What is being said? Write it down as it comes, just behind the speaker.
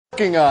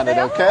working on it,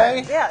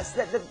 okay? Yes,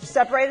 they're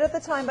separated at the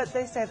time, but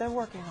they say they're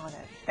working on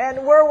it.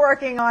 And we're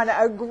working on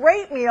a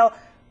great meal,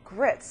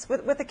 grits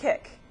with a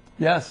kick.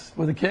 Yes,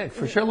 with a kick,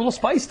 for sure. A little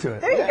spice to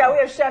it. There you go. We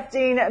have Chef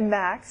Dean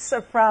Max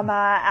from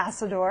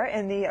Asador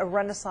in the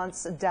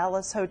Renaissance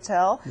Dallas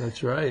Hotel.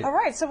 That's right. All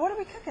right, so what are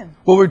we cooking?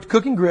 Well, we're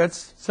cooking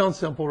grits. Sounds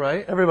simple,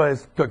 right?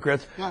 Everybody's cooked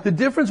grits. Yeah. The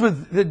difference,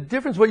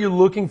 what you're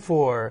looking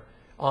for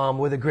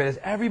with a grit is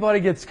everybody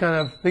gets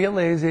they get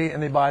lazy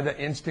and they buy the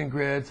instant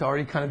grits,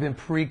 already kind of been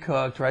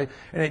pre-cooked, right?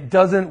 And it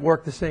doesn't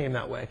work the same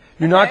that way.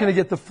 You're not going to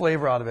get the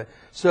flavor out of it.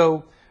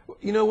 So,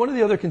 one of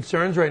the other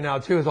concerns right now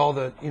too is all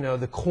the,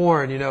 the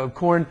corn,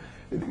 corn,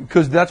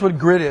 because that's what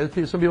grit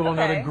is. Some people don't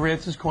know that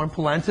grits is corn.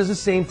 Polenta is the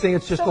same thing.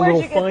 It's just a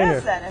little finer.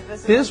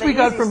 This we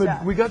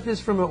got this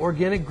from an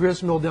organic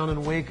grist mill down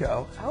in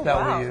Waco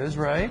we use,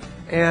 right?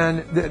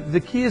 And the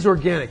key is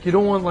organic. You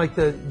don't want like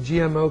the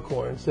GMO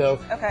corn. So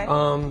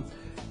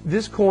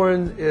this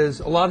corn is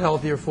a lot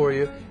healthier for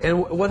you.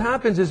 And what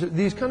happens is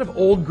these kind of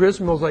old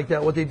grist mills like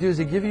that, what they do is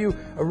they give you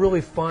a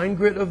really fine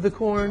grit of the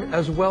corn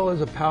as well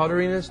as a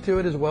powderiness to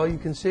it as well, you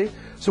can see.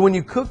 So when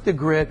you cook the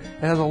grit,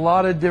 it has a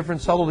lot of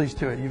different subtleties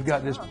to it. You've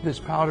got this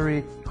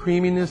powdery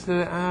creaminess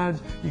that it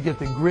adds. You get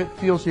the grit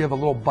feel, so you have a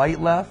little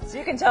bite left. So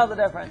you can tell the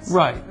difference.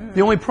 Right.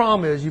 The only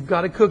problem is you've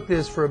got to cook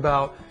this for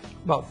about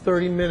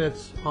 30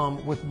 minutes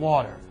with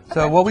water.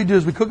 So what we do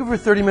is we cook it for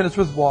 30 minutes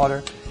with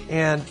water,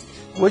 and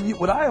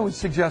what I always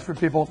suggest for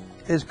people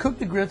is cook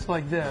the grits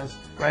like this,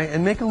 right,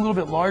 and make a little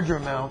bit larger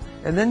amount,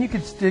 and then you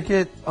can stick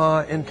it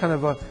in kind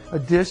of a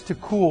dish to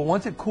cool.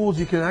 Once it cools,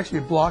 you can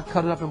actually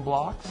cut it up in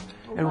blocks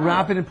and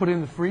wrap it and put it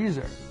in the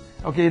freezer.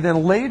 Okay,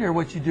 then later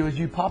what you do is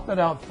you pop that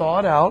out, thaw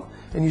it out,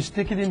 and you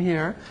stick it in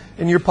here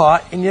in your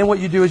pot, and then what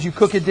you do is you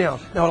cook it down.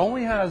 Now it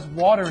only has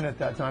water in it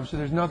that time, so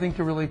there's nothing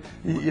to really,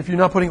 if you're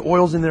not putting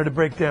oils in there to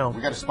break down.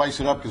 We got to spice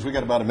it up because we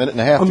got about a minute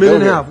and a half. A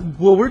minute and a half.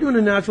 Well, we're doing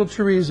a natural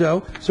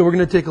chorizo, so we're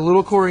going to take a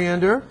little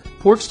coriander,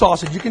 pork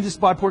sausage. You can just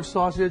buy pork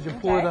sausage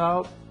and pull it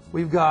out.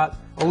 We've got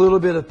a little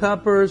bit of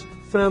peppers,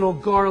 fennel,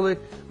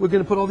 garlic. We're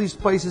going to put all these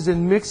spices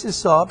in, mix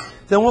this up.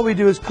 Then what we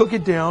do is cook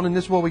it down, and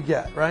this is what we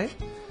get, right?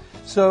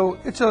 So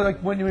it's like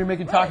when you're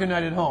making taco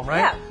night at home, right?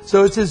 Yeah.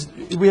 So it says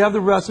we have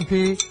the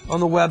recipe on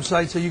the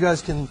website, so you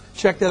guys can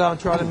check that out and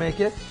try to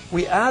make it.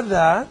 We add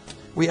that.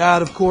 We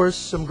add, of course,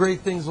 some great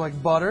things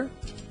like butter,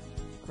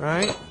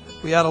 right?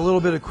 We add a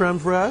little bit of creme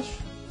fraiche,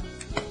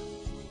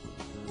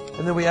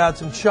 and then we add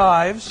some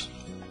chives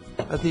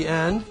at the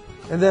end.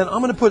 And then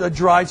I'm going to put a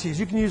dry cheese.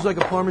 You can use like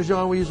a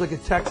Parmesan. We use like a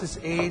Texas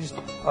aged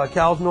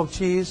cow's milk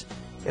cheese,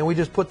 and we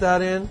just put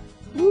that in.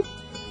 Whoop.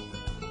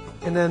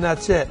 And then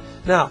that's it.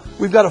 Now,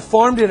 we've got a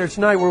farm dinner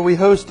tonight where we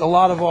host a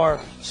lot of our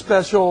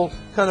special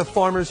kind of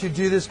farmers who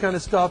do this kind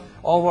of stuff,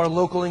 all of our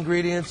local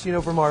ingredients,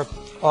 from our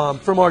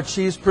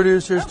cheese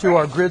producers to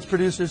our grits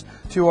producers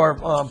to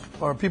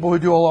our people who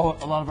do a lot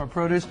of our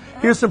produce.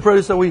 Here's some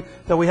produce that we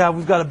have.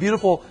 We've got a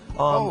beautiful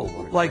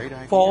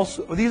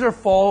these are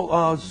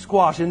fall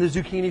squash in the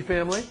zucchini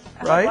family,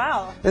 right?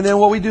 Wow. And then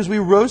what we do is we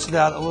roast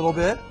that a little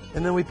bit,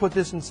 and then we put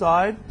this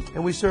inside,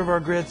 and we serve our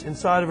grits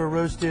inside of a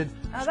roasted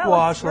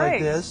squash like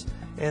this.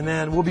 And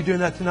then we'll be doing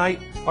that tonight.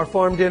 Our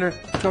farm dinner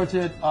starts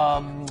at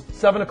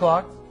 7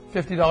 o'clock,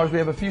 $50. We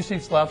have a few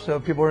seats left, so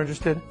if people are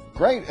interested.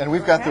 Great, and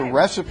we've got the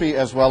recipe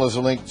as well as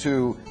a link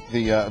to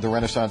the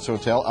Renaissance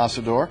Hotel,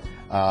 Asador,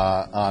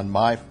 on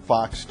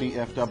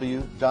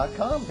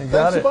myfoxdfw.com.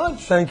 Thanks a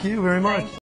bunch. Thank you very much.